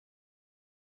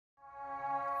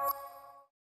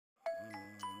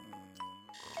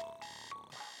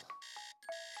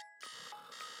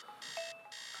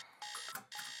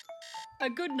A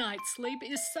good night's sleep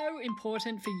is so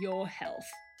important for your health.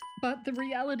 But the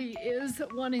reality is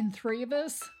that 1 in 3 of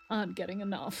us aren't getting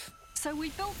enough. So we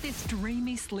built this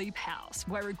dreamy sleep house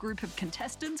where a group of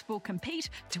contestants will compete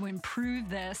to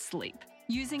improve their sleep.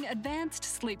 Using advanced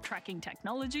sleep tracking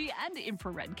technology and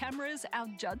infrared cameras, our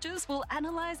judges will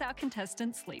analyse our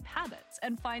contestants' sleep habits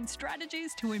and find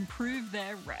strategies to improve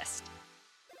their rest.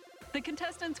 The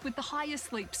contestants with the highest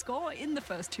sleep score in the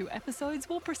first 2 episodes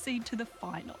will proceed to the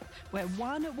final, where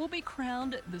one will be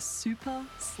crowned the Super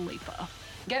Sleeper.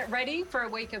 Get ready for a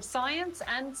week of science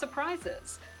and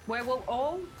surprises, where we'll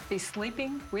all be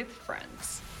sleeping with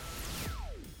friends.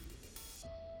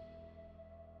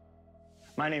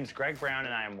 My name's Greg Brown,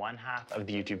 and I am one half of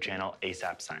the YouTube channel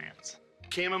ASAP Science.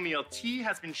 Chamomile tea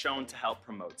has been shown to help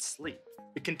promote sleep.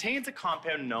 It contains a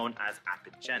compound known as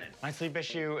apigenin. My sleep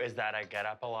issue is that I get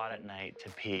up a lot at night to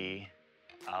pee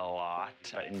a lot.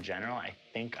 But in general, I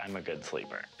think I'm a good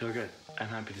sleeper. You're good. I'm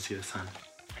happy to see the sun.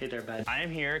 Hey there, bud. I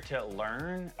am here to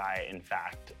learn. I, in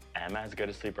fact, am as good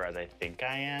a sleeper as I think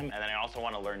I am. And then I also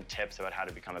want to learn tips about how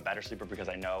to become a better sleeper because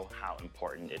I know how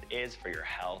important it is for your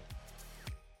health.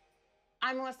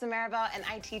 I'm Melissa Maribel, and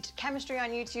I teach chemistry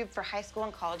on YouTube for high school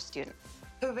and college students.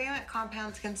 Covalent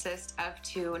compounds consist of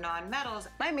 2 nonmetals.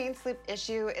 My main sleep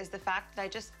issue is the fact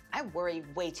that I worry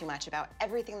way too much about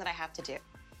everything that I have to do.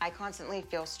 I constantly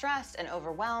feel stressed and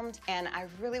overwhelmed, and I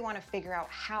really want to figure out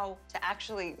how to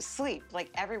actually sleep.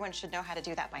 Like, everyone should know how to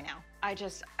do that by now. I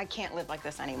can't live like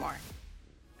this anymore.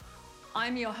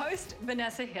 I'm your host,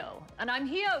 Vanessa Hill, and I'm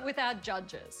here with our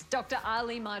judges, Dr.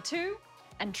 Ali Martu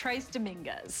and Trace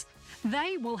Dominguez.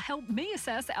 They will help me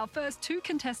assess our first 2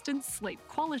 contestants' sleep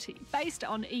quality based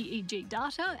on EEG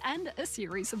data and a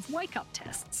series of wake-up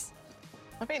tests.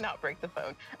 Let me not break the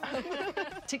phone.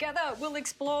 Together, we'll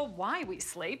explore why we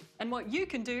sleep and what you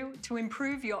can do to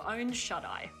improve your own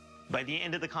shut-eye. By the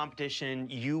end of the competition,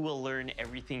 you will learn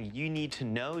everything you need to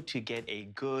know to get a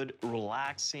good,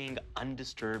 relaxing,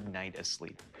 undisturbed night of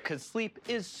sleep. Because sleep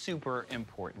is super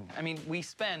important. I mean, we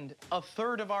spend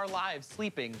 1/3 of our lives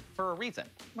sleeping for a reason.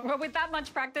 Well, with that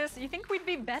much practice, you think we'd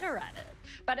be better at it.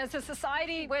 But as a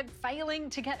society, we're failing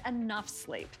to get enough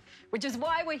sleep, which is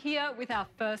why we're here with our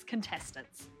first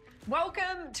contestants.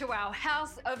 Welcome to our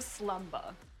House of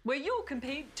Slumber, where you'll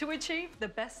compete to achieve the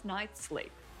best night's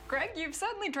sleep. Greg, you've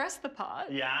certainly dressed the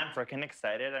part. Yeah, I'm freaking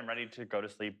excited. I'm ready to go to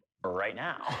sleep right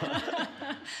now.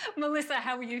 Melissa,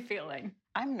 how are you feeling?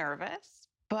 I'm nervous,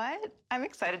 but I'm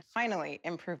excited to finally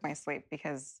improve my sleep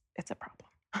because it's a problem.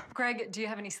 Greg, do you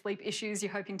have any sleep issues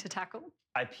you're hoping to tackle?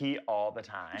 I pee all the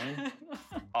time,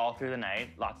 all through the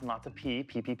night. Lots and lots of pee.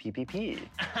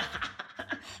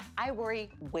 I worry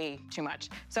way too much.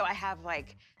 So I have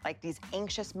like these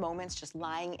anxious moments just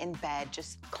lying in bed,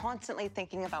 just constantly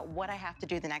thinking about what I have to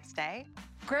do the next day.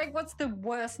 Greg, what's the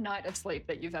worst night of sleep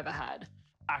that you've ever had?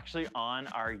 Actually, on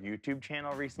our YouTube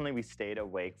channel recently, we stayed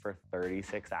awake for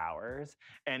 36 hours.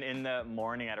 And in the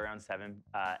morning at around 7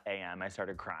 a.m., I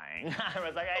started crying. I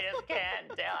was like, I just can't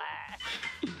do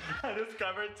it. I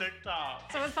discovered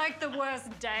TikTok. So it's like the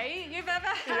worst day you've ever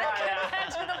had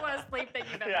compared to the worst sleep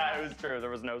that you've ever had. Yeah, it was true. There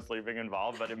was no sleeping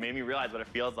involved, but it made me realize what it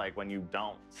feels like when you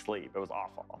don't sleep. It was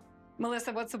awful.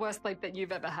 Melissa, what's the worst sleep that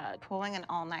you've ever had? Pulling an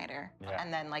all-nighter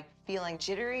and then feeling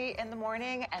jittery in the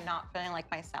morning and not feeling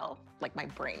like myself. Like my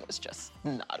brain was just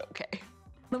not okay.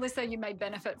 Melissa, you may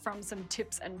benefit from some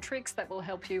tips and tricks that will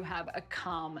help you have a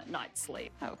calm night's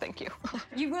sleep. Oh, thank you.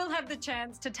 You will have the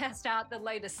chance to test out the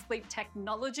latest sleep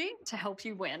technology to help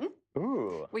you win.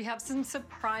 Ooh. We have some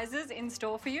surprises in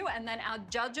store for you, and then our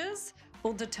judges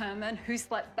will determine who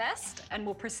slept best and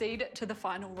will proceed to the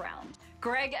final round.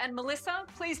 Greg and Melissa,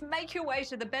 please make your way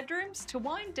to the bedrooms to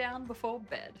wind down before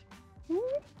bed.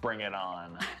 Bring it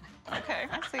on. Okay,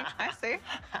 I see.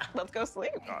 Let's go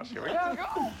sleep. Gosh, here we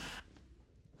go.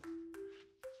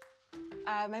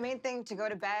 My main thing to go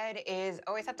to bed is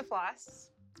always have to floss.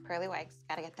 Pearly whites,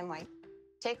 gotta get them white.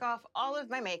 Take off all of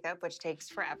my makeup, which takes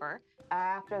forever.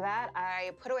 After that,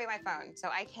 I put away my phone. So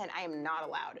I am not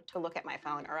allowed to look at my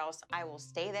phone or else I will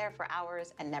stay there for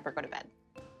hours and never go to bed.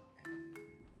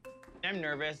 I'm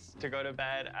nervous to go to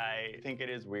bed. I think it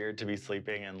is weird to be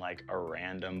sleeping in a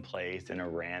random place, in a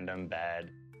random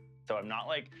bed. So I'm not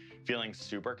feeling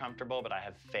super comfortable, but I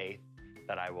have faith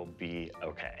that I will be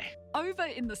okay. Over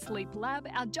in the sleep lab,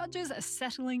 our judges are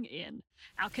settling in.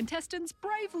 Our contestants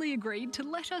bravely agreed to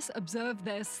let us observe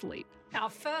their sleep. Our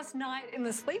first night in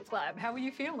the sleep lab, how are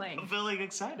you feeling? I'm feeling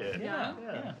excited.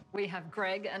 Yeah. We have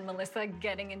Greg and Melissa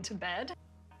getting into bed.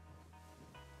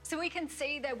 So we can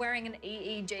see they're wearing an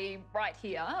EEG right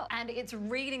here, and it's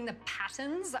reading the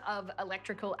patterns of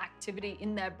electrical activity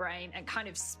in their brain and kind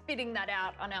of spitting that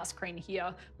out on our screen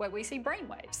here where we see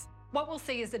brainwaves. What we'll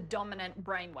see is a dominant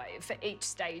brainwave for each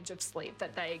stage of sleep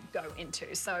that they go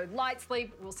into. So light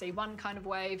sleep, we'll see one kind of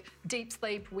wave. Deep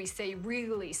sleep, we see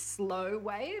really slow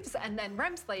waves. And then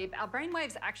REM sleep, our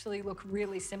brainwaves actually look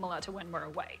really similar to when we're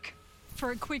awake.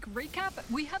 For a quick recap,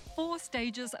 we have 4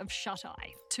 stages of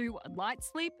shut-eye. 2 are light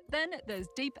sleep, then there's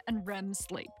deep and REM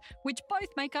sleep, which both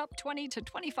make up 20 to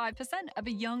 25% of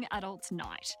a young adult's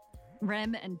night.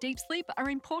 REM and deep sleep are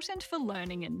important for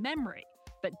learning and memory.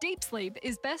 But deep sleep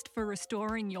is best for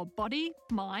restoring your body,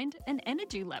 mind, and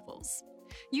energy levels.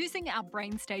 Using our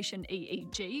BrainStation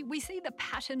EEG, we see the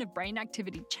pattern of brain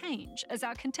activity change as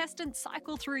our contestants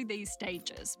cycle through these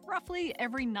stages, roughly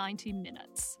every 90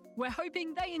 minutes. We're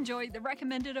hoping they enjoy the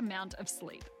recommended amount of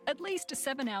sleep, at least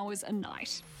 7 hours a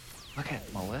night. Look at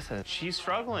Melissa. She's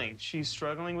struggling. She's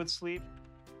struggling with sleep.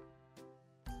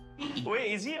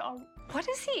 Wait, is he? What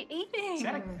is he eating? Is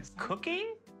that a cookie?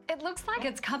 It looks like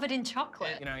it's covered in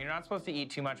chocolate. You know, you're not supposed to eat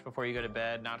too much before you go to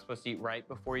bed, not supposed to eat right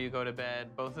before you go to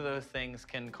bed. Both of those things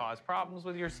can cause problems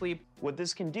with your sleep. What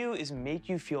this can do is make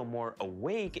you feel more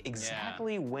awake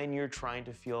exactly when you're trying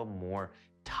to feel more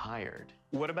tired.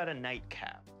 What about a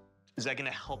nightcap? Is that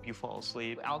gonna help you fall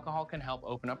asleep? Alcohol can help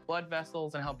open up blood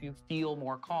vessels and help you feel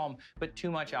more calm, but too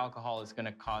much alcohol is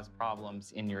gonna cause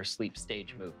problems in your sleep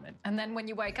stage movement. And then when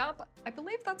you wake up, I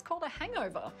believe that's called a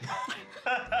hangover.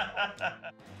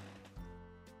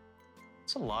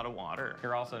 It's a lot of water.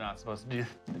 You're also not supposed to do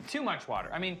too much water.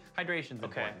 I mean, hydration's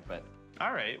important, but...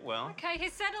 All right, well. Okay,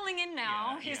 he's settling in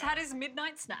now. He's had his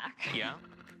midnight snack. Yeah.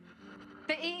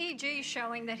 The EEG is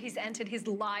showing that he's entered his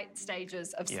light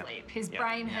stages of sleep. His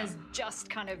brain has just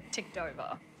kind of ticked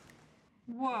over.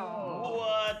 Whoa.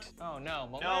 What? Oh no,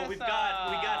 Melissa. No, we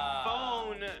got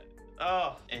phone.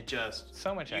 Oh, it just.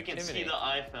 So much activity. You can see the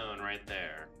iPhone right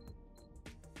there.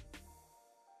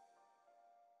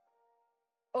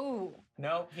 Oh.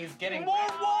 No, he's getting more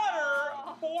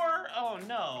water. Oh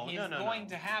no. He's going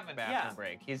to have a bathroom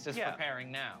break. He's just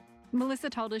preparing now. Melissa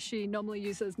told us she normally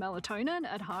uses melatonin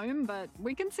at home, but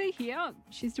we can see here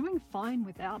she's doing fine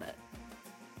without it.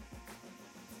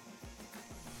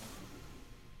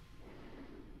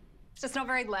 It's just not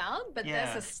very loud, but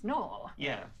there's a snore.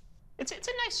 Yeah. It's a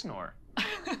nice snore.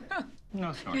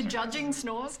 No snore. You're judging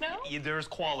snores now? There's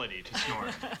quality to snore.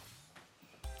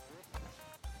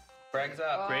 Greg's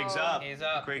up. Greg's up. He's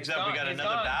up. Greg's He's up. gone. We got He's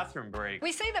another gone. bathroom break.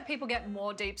 We see that people get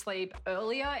more deep sleep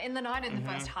earlier in the night, in the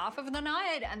first half of the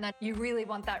night, and then you really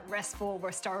want that restful,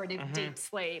 restorative, deep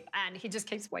sleep, and he just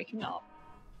keeps waking up.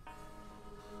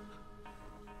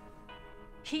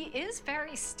 He is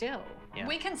very still. Yeah.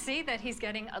 We can see that he's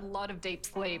getting a lot of deep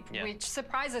sleep, which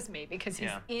surprises me because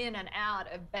he's in and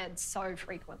out of bed so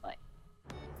frequently.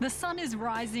 The sun is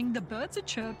rising, the birds are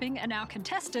chirping, and our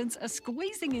contestants are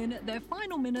squeezing in their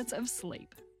final minutes of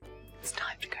sleep. It's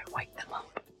time to go wake them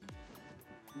up.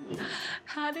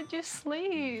 How did you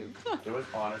sleep? It was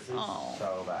honestly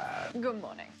so bad. Good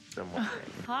morning. Good morning.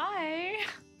 Hi.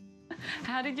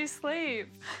 How did you sleep?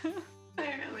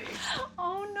 Barely.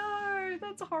 Oh no,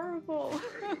 that's horrible.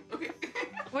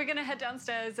 We're gonna head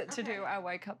downstairs to do our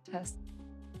wake-up test.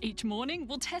 Each morning,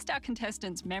 we'll test our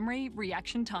contestants' memory,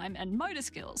 reaction time, and motor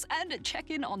skills, and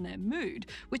check in on their mood,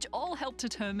 which all help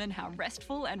determine how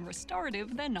restful and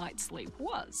restorative their night's sleep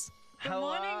was. Good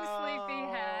morning,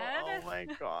 sleepyhead. Oh my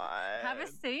God. Have a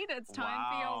seat. It's time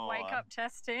for your wake-up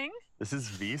testing. This is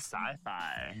V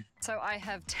sci-fi. So I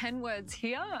have 10 words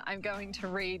here. I'm going to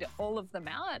read all of them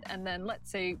out, and then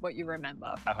let's see what you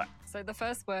remember. Okay. So the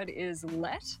first word is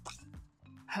let,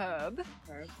 herb,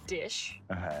 dish,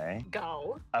 Okay.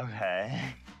 gull, Okay.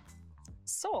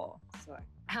 saw.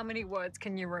 How many words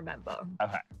can you remember?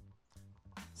 Okay.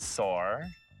 Soar,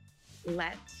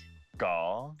 Let,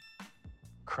 gull,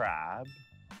 crab,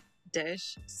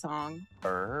 dish, song,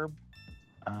 herb,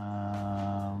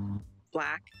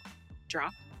 black,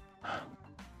 drop.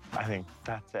 I think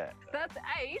that's it. That's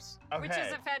 8, which Okay.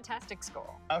 is a fantastic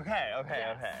score. Okay.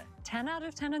 Yes. 10 out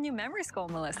of 10 on your memory score,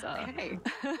 Melissa. Okay.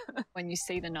 When you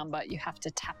see the number, you have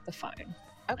to tap the phone.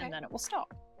 Okay. And then it will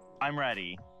stop. I'm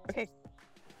ready. Okay.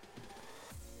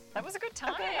 That was a good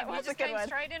time. Okay, that you was a just good came one.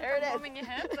 straight in There it from is. warming your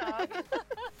hands up.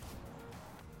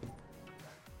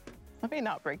 Let me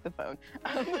not break the phone.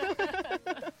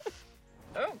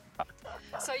 Oh.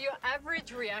 So your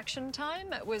average reaction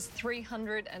time was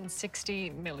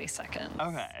 360 milliseconds.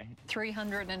 Okay.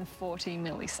 340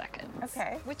 milliseconds.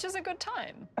 Okay. Which is a good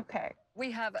time. Okay.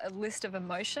 We have a list of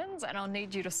emotions, and I'll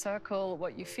need you to circle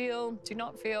what you feel, do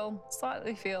not feel,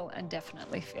 slightly feel, and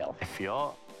definitely feel. I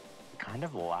feel kind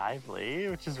of lively,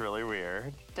 which is really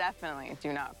weird. Definitely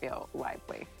do not feel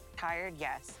lively. Tired,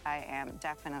 yes, I am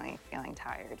definitely feeling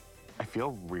tired. I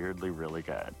feel weirdly really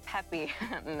good. Peppy,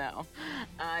 no,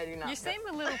 I do not. You seem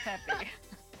a little peppy.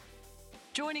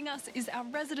 Joining us is our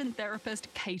resident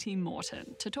therapist, Katie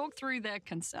Morton, to talk through their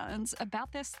concerns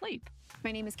about their sleep.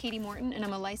 My name is Katie Morton, and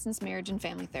I'm a licensed marriage and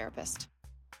family therapist.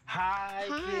 Hi,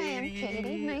 Katie. I'm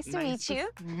Katie. Nice to meet you.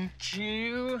 Meet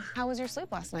you. How was your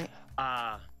sleep last night?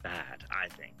 Bad, I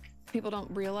think. People don't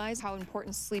realize how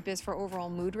important sleep is for overall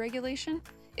mood regulation.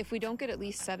 If we don't get at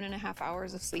least 7.5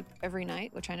 hours of sleep every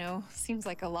night, which I know seems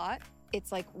like a lot,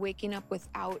 it's like waking up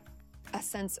without a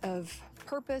sense of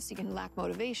purpose. You can lack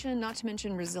motivation, not to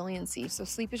mention resiliency. So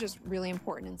sleep is just really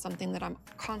important and something that I'm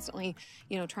constantly,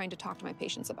 trying to talk to my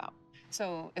patients about.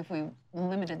 So if we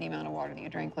limited the amount of water that you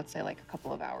drink, let's say like a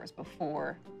couple of hours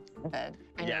before bed,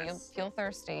 I know you'll feel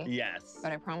thirsty. Yes.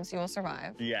 But I promise you will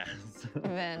survive. Yes.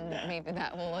 Then maybe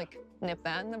that will nip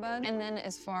that in the bud. And then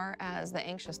as far as the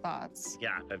anxious thoughts.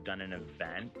 Yeah, if I've done an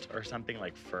event or something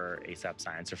like for ASAP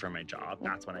Science or for my job,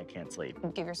 that's when I can't sleep.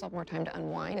 Give yourself more time to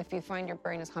unwind. If you find your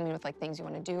brain is humming with things you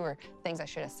want to do or things I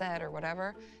should have said or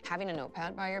whatever, having a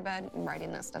notepad by your bed and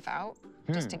writing that stuff out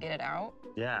just to get it out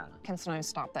can sometimes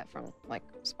stop that from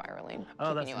spiraling.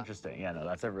 Oh, that's interesting. Yeah, no,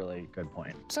 that's a really good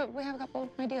point. So we have a couple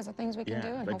ideas of things we can do.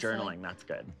 And like journaling, that's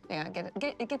good. Yeah,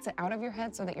 it gets it out of your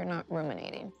head so that you're not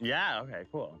ruminating. Yeah, okay,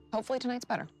 cool. Hopefully tonight's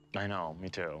better. I know, me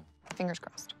too. Fingers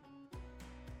crossed.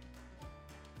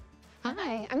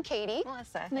 Hi, I'm Katie.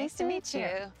 Melissa, Nice to meet you.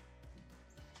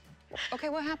 Okay,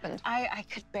 what happened? I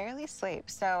could barely sleep,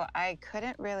 so I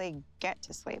couldn't really get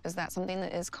to sleep. Is that something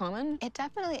that is common? It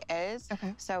definitely is.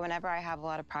 Okay. So whenever I have a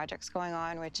lot of projects going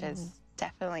on, which is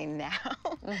definitely now,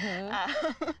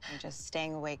 I'm just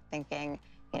staying awake thinking,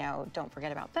 don't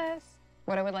forget about this.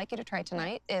 What I would like you to try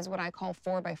tonight is what I call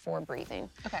 4x4 breathing.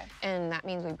 Okay. And that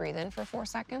means we breathe in for 4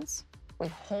 seconds, we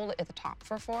hold it at the top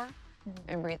for 4,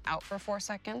 and breathe out for 4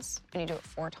 seconds, and you do it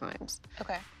 4 times.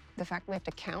 Okay. The fact we have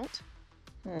to count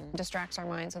distracts our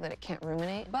mind so that it can't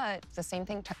ruminate, but the same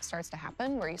thing starts to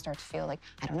happen where you start to feel like,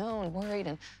 I don't know, and worried,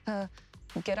 and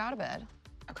get out of bed.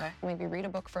 Okay. Maybe read a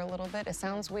book for a little bit. It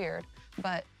sounds weird,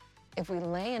 but if we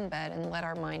lay in bed and let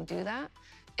our mind do that,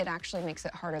 it actually makes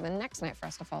it harder the next night for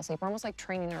us to fall asleep. We're almost like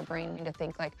training our brain to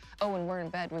think like, oh, when we're in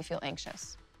bed, we feel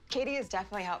anxious. Katie is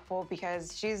definitely helpful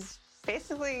because she's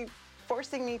basically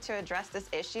forcing me to address this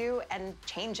issue and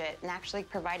change it and actually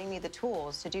providing me the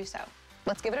tools to do so.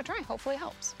 Let's give it a try. Hopefully it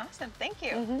helps. Awesome. Thank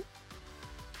you.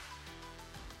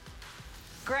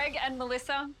 Greg and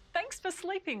Melissa, thanks for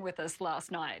sleeping with us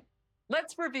last night.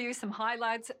 Let's review some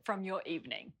highlights from your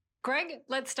evening. Greg,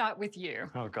 let's start with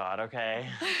you. Oh, God, okay.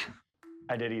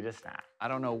 I did eat a snack. I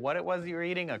don't know what it was you were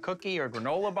eating, a cookie or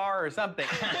granola bar or something.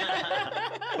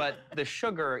 But the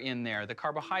sugar in there, the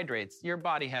carbohydrates, your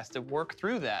body has to work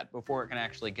through that before it can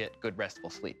actually get good restful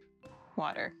sleep.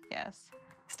 Water, yes.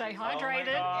 Stay hydrated.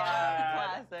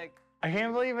 Yeah, classic. I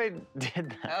can't believe I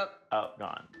did that. Oh,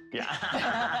 gone.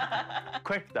 Yeah.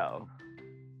 Quick, though.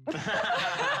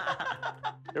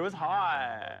 It was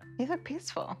hot. You look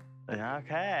peaceful.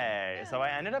 Okay, so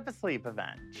I ended up asleep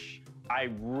eventually. I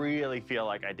really feel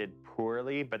like I did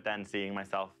poorly, but then seeing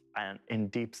myself in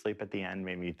deep sleep at the end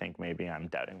made me think maybe I'm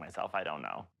doubting myself. I don't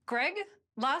know. Greg,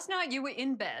 last night you were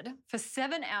in bed for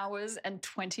 7 hours and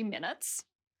 20 minutes,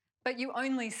 but you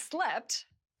only slept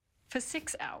for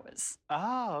 6 hours.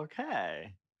 Oh,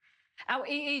 okay. Our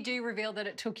EEG revealed that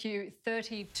it took you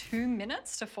 32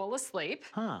 minutes to fall asleep.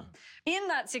 Huh. In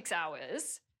that 6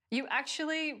 hours, you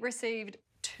actually received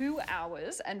 2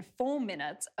 hours and 4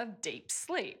 minutes of deep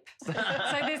sleep. So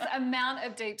this amount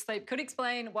of deep sleep could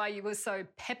explain why you were so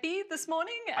peppy this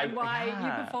morning and why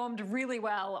you performed really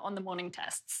well on the morning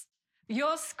tests.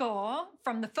 Your score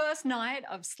from the first night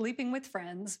of sleeping with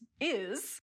friends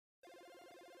is...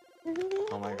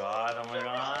 Oh my God, oh my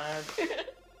God.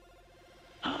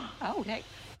 Oh, okay.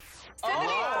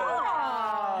 74!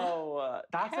 Oh,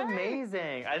 that's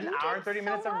amazing. An hour and 30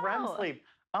 minutes of REM sleep.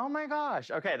 Oh my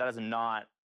gosh. Okay, that is not,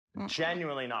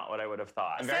 genuinely not what I would have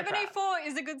thought. 74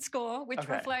 is a good score, which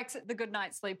reflects the good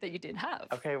night's sleep that you did have.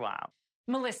 Okay, wow.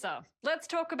 Melissa, let's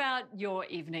talk about your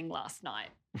evening last night.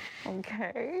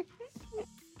 Okay.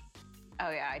 Oh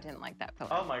yeah, I didn't like that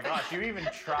pillow. Oh my gosh, you even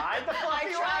tried the fluffy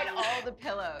I tried all the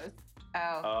pillows.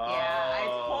 Oh, yeah, I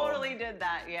totally did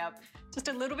that, yep. Just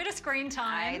a little bit of screen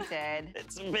time. I did.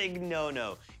 It's a big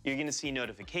no-no. You're gonna see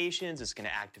notifications, it's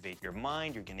gonna activate your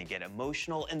mind, you're gonna get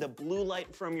emotional, and the blue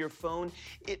light from your phone,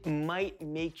 it might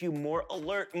make you more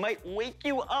alert, might wake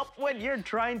you up when you're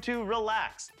trying to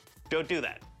relax. Don't do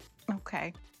that.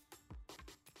 Okay.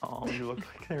 Oh, you look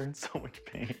like they're in so much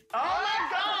pain. Oh my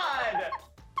God!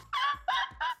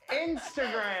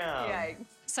 Instagram. Yikes.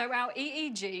 So our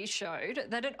EEG showed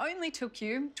that it only took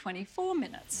you 24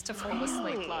 minutes to fall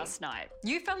asleep last night.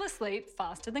 You fell asleep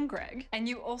faster than Greg, and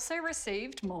you also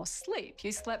received more sleep.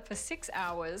 You slept for 6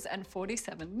 hours and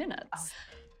 47 minutes.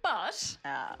 But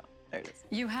There it is.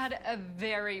 you had a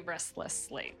very restless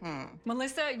sleep.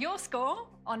 Melissa, your score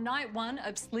on night 1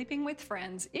 of sleeping with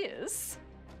friends is...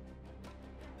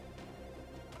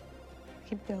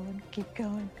 Keep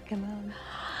going, come on.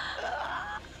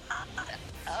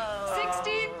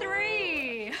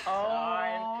 63!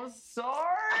 Oh,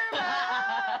 sorry,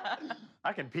 man.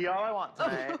 I can pee all I want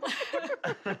tonight.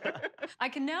 I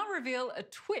can now reveal a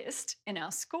twist in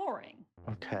our scoring.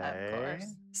 Okay. Of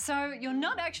course. So you're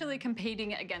not actually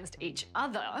competing against each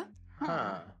other,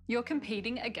 Huh. you're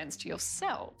competing against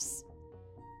yourselves.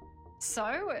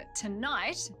 So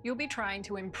tonight, you'll be trying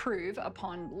to improve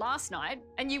upon last night,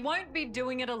 and you won't be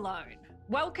doing it alone.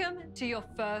 Welcome to your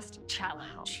first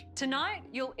challenge. Tonight,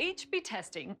 you'll each be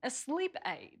testing a sleep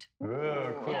aid.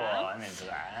 Ooh, cool. Yeah. I'm into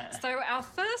that. So our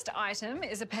first item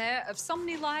is a pair of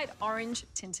Somnilite orange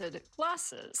tinted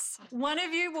glasses. One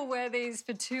of you will wear these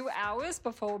for 2 hours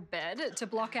before bed to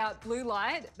block out blue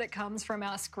light that comes from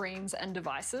our screens and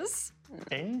devices.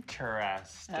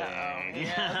 Interesting.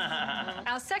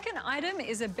 Our second item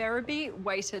is a Berabee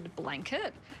weighted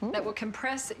blanket that will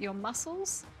compress your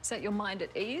muscles, set your mind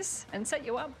at ease, and set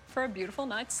you up for a beautiful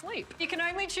night's sleep. You can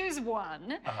only choose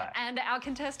one, and our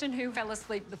contestant who fell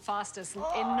asleep the fastest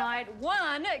in night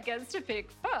 1 gets to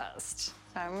pick first.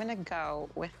 So I'm gonna go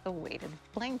with the weighted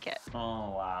blanket.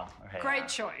 Oh, wow. Okay, Great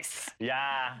choice.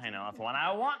 Yeah, I know. That's the one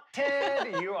I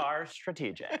wanted. You are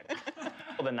strategic.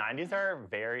 Well, the 90s are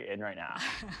very in right now.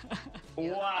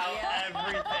 Wow,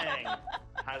 everything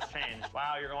has changed.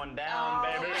 Wow, you're going down,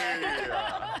 baby.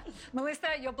 Melissa,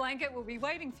 your blanket will be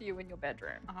waiting for you in your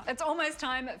bedroom. It's almost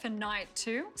time for night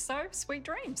 2, so sweet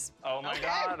dreams. Oh my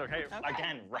God. Okay.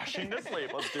 Again, rushing to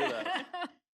sleep. Let's do that.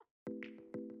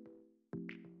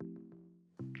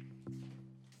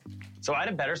 So I had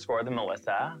a better score than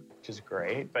Melissa, which is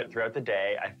great. But throughout the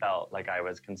day, I felt like I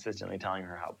was consistently telling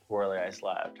her how poorly I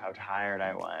slept, how tired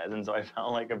I was. And so I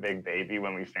felt like a big baby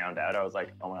when we found out. I was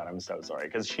like, oh my God, I'm so sorry.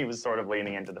 Because she was sort of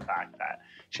leaning into the fact that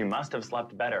she must have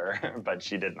slept better, but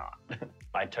she did not.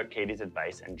 I took Katie's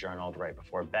advice and journaled right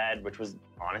before bed, which was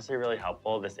honestly really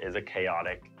helpful. This is a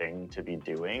chaotic thing to be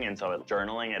doing. And so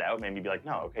journaling it out made me be like,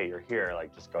 no, okay, you're here.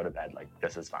 Like, just go to bed. Like,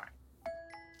 this is fine.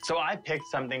 So I picked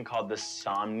something called the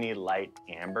Somnilite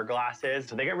amber glasses.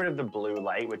 So they get rid of the blue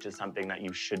light, which is something that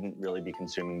you shouldn't really be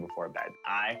consuming before bed.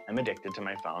 I am addicted to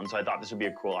my phone, so I thought this would be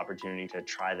a cool opportunity to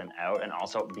try them out and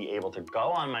also be able to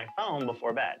go on my phone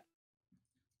before bed.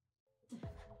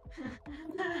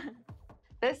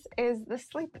 This is the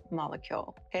sleep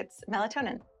molecule. It's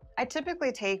melatonin. I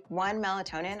typically take 1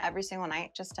 melatonin every single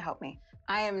night just to help me.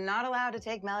 I am not allowed to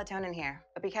take melatonin here,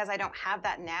 but because I don't have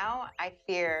that now, I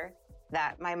fear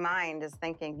that my mind is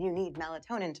thinking, you need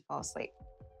melatonin to fall asleep.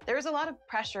 There's a lot of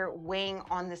pressure weighing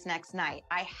on this next night.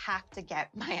 I have to get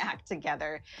my act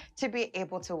together to be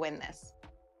able to win this.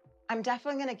 I'm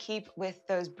definitely gonna keep with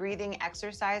those breathing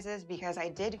exercises because I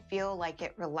did feel like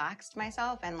it relaxed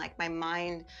myself and like my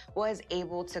mind was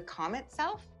able to calm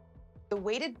itself. The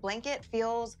weighted blanket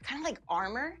feels kind of like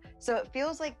armor. So it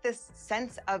feels like this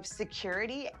sense of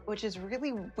security, which is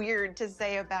really weird to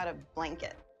say about a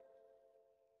blanket.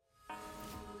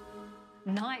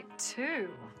 Night 2.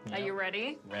 Are you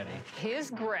ready? Ready.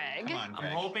 Here's Greg. Come on,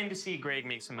 Greg. I'm hoping to see Greg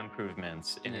make some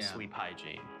improvements in his sleep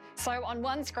hygiene. So on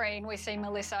one screen, we see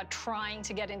Melissa trying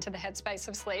to get into the headspace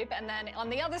of sleep. And then on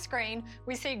the other screen,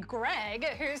 we see Greg,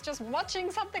 who's just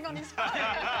watching something on his phone.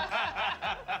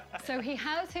 So he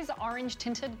has his orange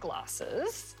tinted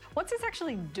glasses. What's this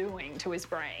actually doing to his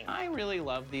brain? I really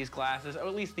love these glasses, or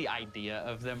at least the idea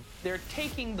of them. They're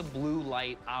taking the blue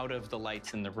light out of the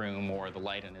lights in the room or the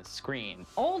light on his screen.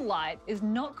 All light is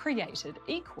not created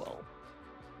equal.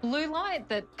 Blue light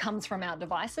that comes from our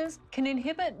devices can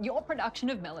inhibit your production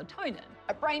of melatonin,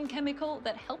 a brain chemical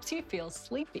that helps you feel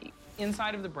sleepy.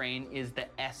 Inside of the brain is the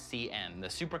SCN, the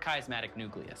suprachiasmatic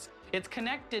nucleus. It's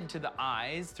connected to the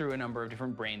eyes through a number of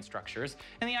different brain structures,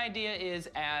 and the idea is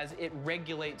as it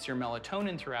regulates your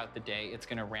melatonin throughout the day, it's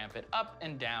gonna ramp it up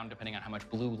and down depending on how much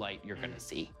blue light you're gonna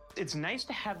see. It's nice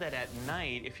to have that at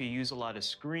night if you use a lot of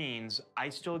screens. I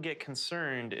still get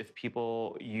concerned if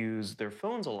people use their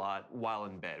phones a lot while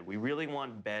in bed. We really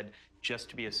want bed just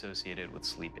to be associated with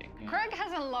sleeping. Greg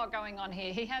has a lot going on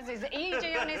here. He has his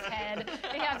EEG on his head.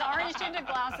 He has orange tinted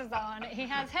glasses on. He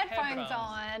has headphones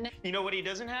on. You know what he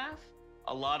doesn't have?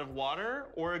 a lot of water,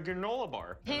 or a granola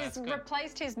bar. He's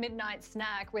replaced his midnight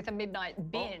snack with a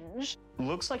midnight binge.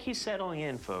 Looks like he's settling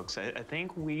in, folks. I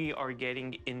think we are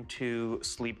getting into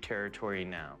sleep territory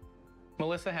now.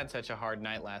 Melissa had such a hard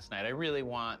night last night. I really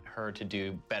want her to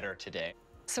do better today.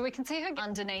 So we can see her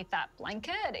underneath that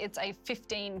blanket. It's a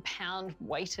 15-pound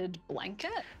weighted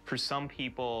blanket. For some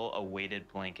people, a weighted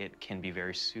blanket can be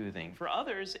very soothing. For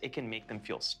others, it can make them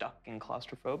feel stuck and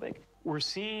claustrophobic. We're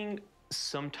seeing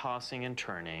some tossing and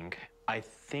turning. I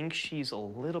think she's a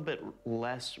little bit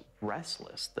less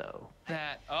restless, though.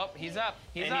 He's up.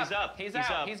 He's And up. he's up. He's He's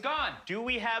out. up. He's gone. Do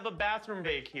we have a bathroom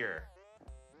break here?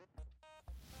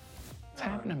 What's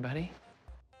happening, buddy?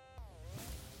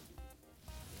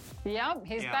 Yep,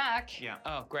 he's back. Yeah.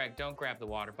 Oh, Greg, don't grab the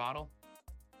water bottle.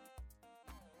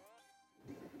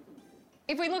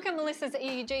 If we look at Melissa's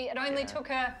EEG, it only took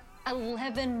her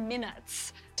 11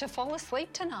 minutes to fall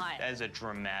asleep tonight. That is a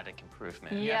dramatic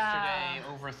improvement. Yeah.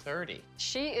 Yesterday, over 30.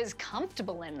 She is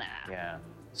comfortable in there. Yeah.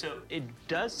 So it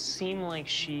does seem like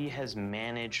she has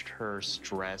managed her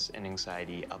stress and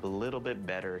anxiety a little bit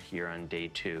better here on day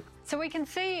 2. So we can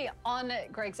see on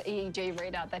Greg's EEG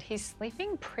readout that he's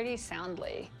sleeping pretty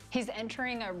soundly. He's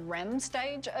entering a REM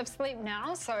stage of sleep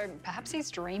now, so perhaps he's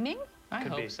dreaming. I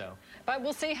Could be. hope so. But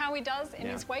we'll see how he does in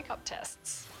Yeah. his wake-up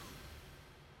tests.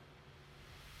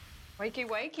 Wakey,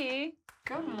 wakey.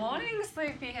 Good morning,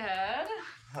 sleepyhead.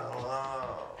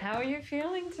 Hello. How are you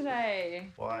feeling today?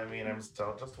 Well, I mean, I'm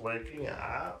still just waking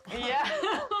up. Yeah.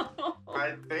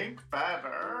 I think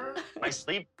better. My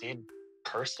sleep did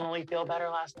personally feel better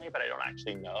last night, but I don't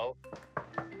actually know.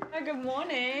 Good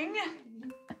morning.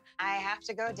 I have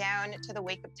to go down to the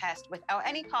wake-up test without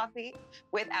any coffee,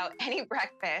 without any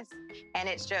breakfast, and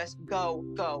it's just go,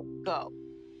 go, go.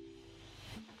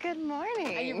 Good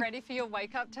morning. Are you ready for your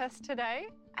wake-up test today?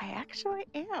 I actually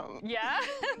am. Yeah?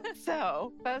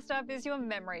 So, First up is your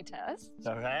memory test.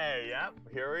 Okay, yep,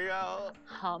 here we go.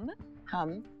 Hum,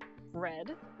 hum,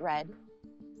 red, red,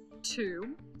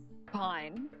 2,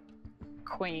 pine,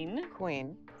 queen,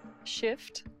 queen,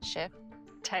 shift, shift,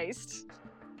 taste,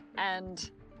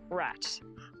 and rat.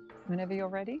 Whenever you're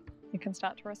ready, you can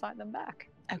start to recite them back.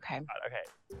 okay. Okay,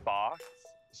 box,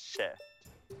 shift,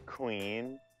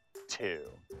 queen, 2.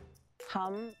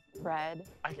 Hum, red,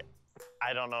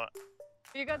 I don't know.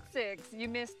 You got 6. You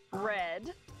missed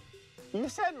red. You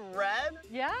said red?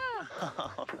 Yeah.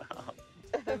 Oh,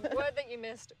 no. The word that you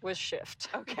missed was shift.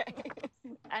 okay.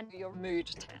 And your mood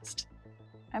test.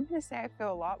 I'm gonna say I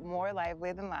feel a lot more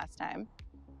lively than last time.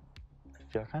 I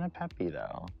feel kind of peppy,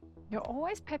 though. You're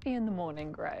always peppy in the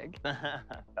morning, Greg.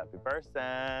 Peppy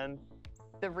person.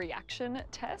 The reaction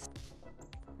test.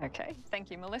 Okay,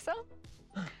 thank you, Melissa.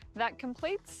 That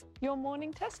completes your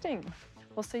morning testing.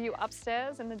 We'll see you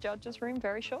upstairs in the judge's room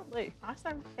very shortly.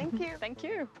 Awesome. Thank you. Thank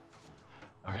you.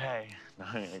 Okay, now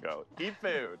I'm gonna go eat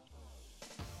food.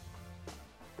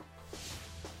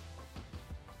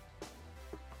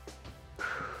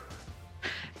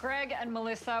 Greg and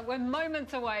Melissa, we're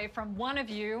moments away from one of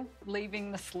you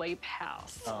leaving the sleep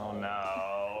house. Oh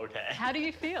no, okay. How do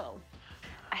you feel?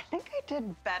 I think I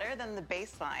did better than the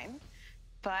baseline,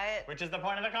 but Which is the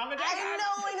point of the competition. I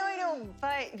know.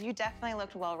 But you definitely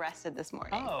looked well rested this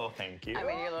morning. Oh, thank you. I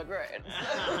mean, you look great.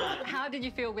 How did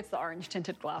you feel with the orange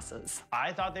tinted glasses?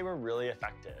 I thought they were really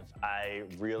effective. I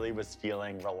really was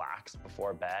feeling relaxed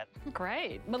before bed.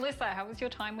 Great. Melissa, how was your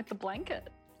time with the blanket?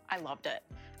 I loved it.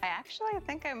 I actually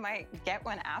think I might get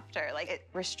one after. Like, it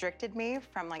restricted me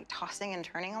from like tossing and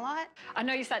turning a lot. I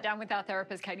know you sat down with our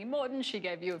therapist, Katie Morton. She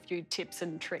gave you a few tips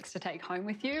and tricks to take home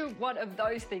with you. What of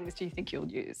those things do you think you'll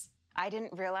use? I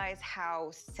didn't realize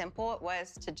how simple it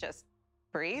was to just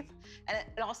breathe. And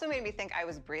it also made me think I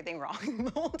was breathing wrong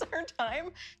the whole entire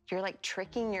time. You're like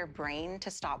tricking your brain to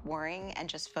stop worrying and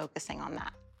just focusing on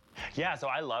that. Yeah, so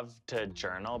I love to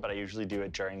journal, but I usually do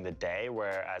it during the day,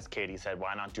 whereas Katie said,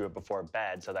 why not do it before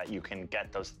bed so that you can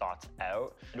get those thoughts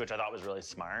out, which I thought was really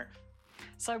smart.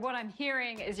 So what I'm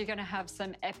hearing is you're gonna have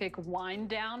some epic wind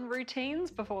down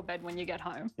routines before bed when you get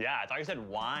home. Yeah, I thought you said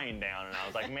wine down, and I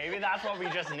was like, maybe that's what we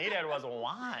just needed was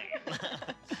wine.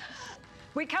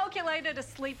 We calculated a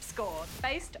sleep score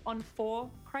based on 4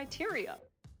 criteria.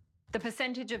 The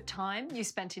percentage of time you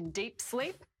spent in deep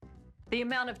sleep, the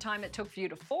amount of time it took for you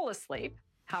to fall asleep,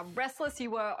 how restless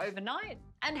you were overnight,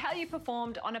 and how you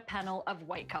performed on a panel of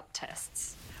wake-up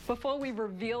tests. Before we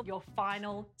reveal your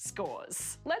final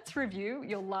scores, let's review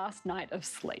your last night of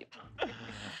sleep.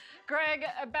 Greg,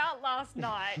 about last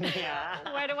night, Yeah.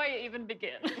 where do I even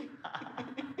begin?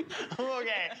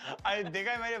 Okay, I think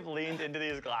I might have leaned into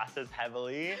these glasses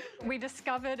heavily. We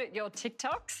discovered your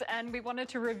TikToks and we wanted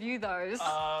to review those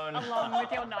Oh, no. along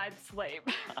with your night's sleep.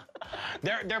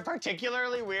 They're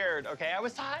particularly weird, okay? I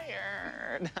was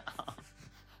tired.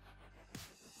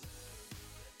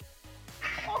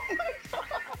 Oh my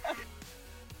God.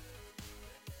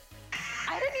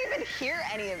 I didn't even hear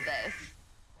any of this.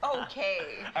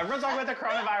 Okay. Everyone's talking about the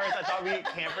coronavirus. I thought we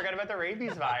can't forget about the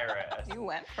rabies virus. You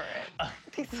went for it.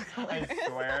 This is I hilarious.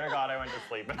 swear to God, I went to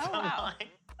sleep at some wow.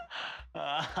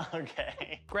 point.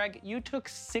 Okay. Greg, you took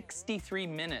 63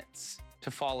 minutes to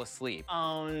fall asleep.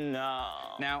 Oh, no.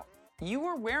 Now, you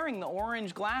were wearing the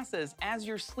orange glasses as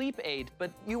your sleep aid,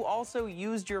 but you also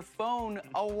used your phone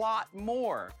a lot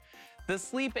more. The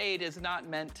sleep aid is not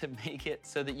meant to make it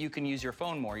so that you can use your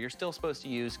phone more. You're still supposed to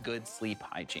use good sleep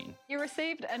hygiene. You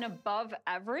received an above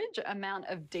average amount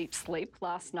of deep sleep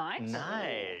last night.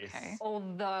 Nice. Okay.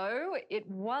 Although it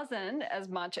wasn't as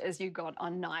much as you got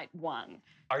on night 1.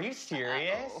 Are you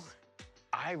serious? Uh-oh.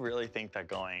 I really think that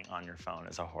going on your phone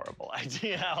is a horrible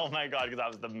idea. Oh my God, because that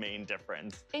was the main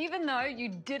difference. Even though you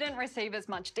didn't receive as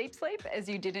much deep sleep as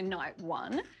you did in night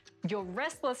 1, your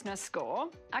restlessness score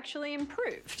actually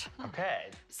improved. Okay.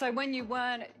 So when you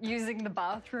weren't using the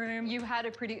bathroom, you had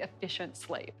a pretty efficient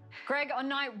sleep. Greg, on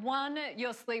night 1,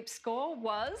 your sleep score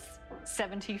was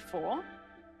 74.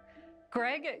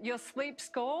 Greg, your sleep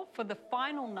score for the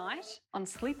final night on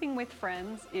Sleeping with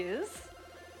Friends is...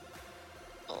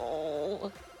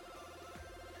 Oh.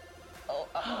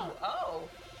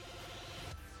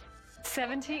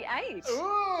 78.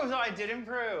 Ooh, so I did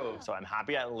improve. So I'm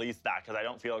happy at least that, because I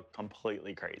don't feel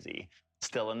completely crazy.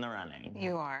 Still in the running.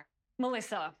 You are.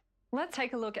 Melissa, let's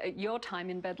take a look at your time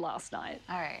in bed last night.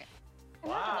 All right.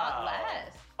 Wow. A lot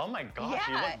less. Oh my gosh,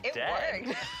 you Yeah, look it dead.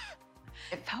 worked.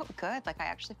 It felt good. Like, I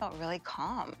actually felt really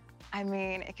calm. I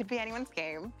mean, it could be anyone's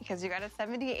game because you got a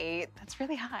 78. That's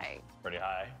really high. Pretty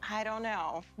high. I don't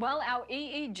know. Well, our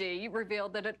EEG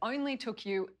revealed that it only took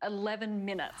you 11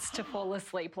 minutes to fall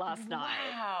asleep last night.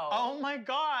 Wow. Oh my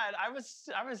God, I was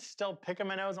still picking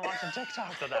my nose and watching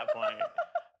TikToks at that point.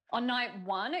 On night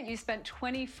 1, you spent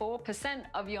 24%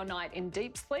 of your night in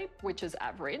deep sleep, which is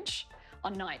average.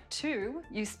 On night 2,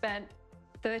 you spent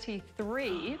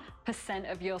 33%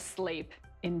 of your sleep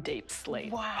in deep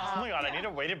sleep. Wow. Oh my God, I need a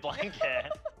weighted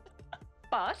blanket.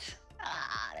 But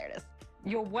There it is.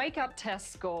 your wake-up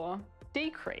test score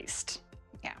decreased.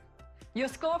 Yeah. Your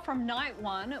score from night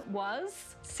 1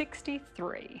 was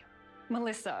 63.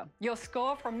 Melissa, your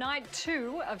score from night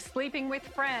 2 of Sleeping with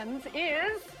Friends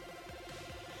is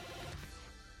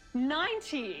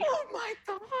 90. Oh my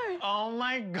God. Oh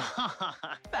my God.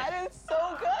 That is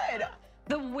so good.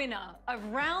 The winner of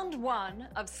round 1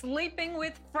 of Sleeping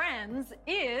with Friends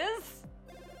is...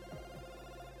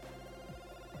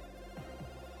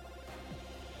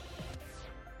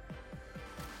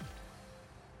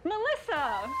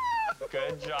 Melissa.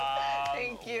 Good job.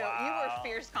 Thank you. Wow. You were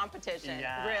fierce competition.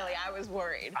 Yeah. Really, I was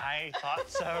worried. I thought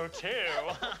so too.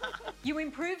 You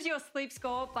improved your sleep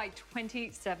score by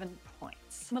 27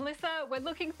 points. Melissa, we're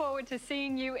looking forward to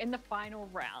seeing you in the final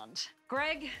round.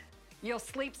 Greg, your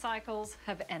sleep cycles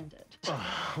have ended.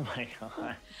 Oh my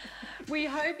God. We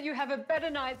hope you have a better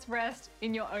night's rest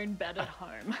in your own bed at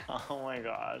home. Oh my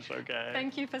gosh, okay.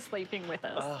 Thank you for sleeping with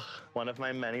us. Ugh, one of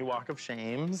my many walk of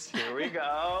shames. Here we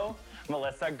go.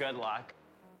 Melissa, good luck.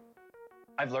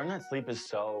 I've learned that sleep is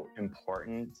so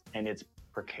important and it's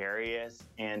precarious.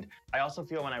 And I also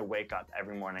feel when I wake up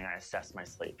every morning, I assess my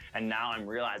sleep. And now I'm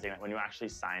realizing that when you actually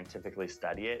scientifically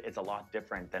study it, it's a lot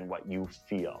different than what you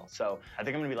feel. So I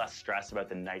think I'm gonna be less stressed about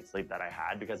the night's sleep that I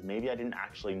had because maybe I didn't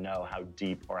actually know how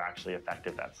deep or actually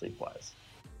effective that sleep was.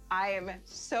 I am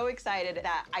so excited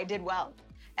that I did well.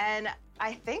 And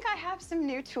I think I have some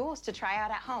new tools to try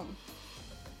out at home.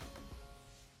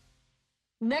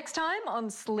 Next time on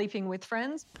Sleeping with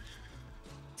Friends,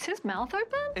 is his mouth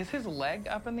open? Is his leg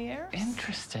up in the air?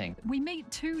 Interesting. We meet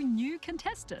 2 new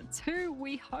contestants who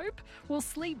we hope will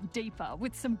sleep deeper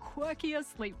with some quirkier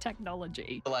sleep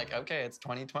technology. Like, okay, it's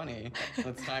 2020.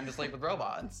 It's time to sleep with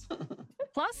robots.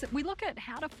 Plus, we look at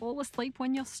how to fall asleep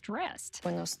when you're stressed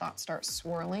When those thoughts start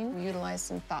swirling, we utilize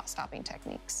some thought-stopping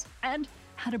techniques. and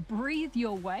how to breathe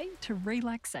your way to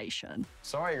relaxation.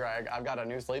 Sorry, Greg, I've got a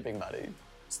new sleeping buddy.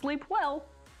 Sleep well.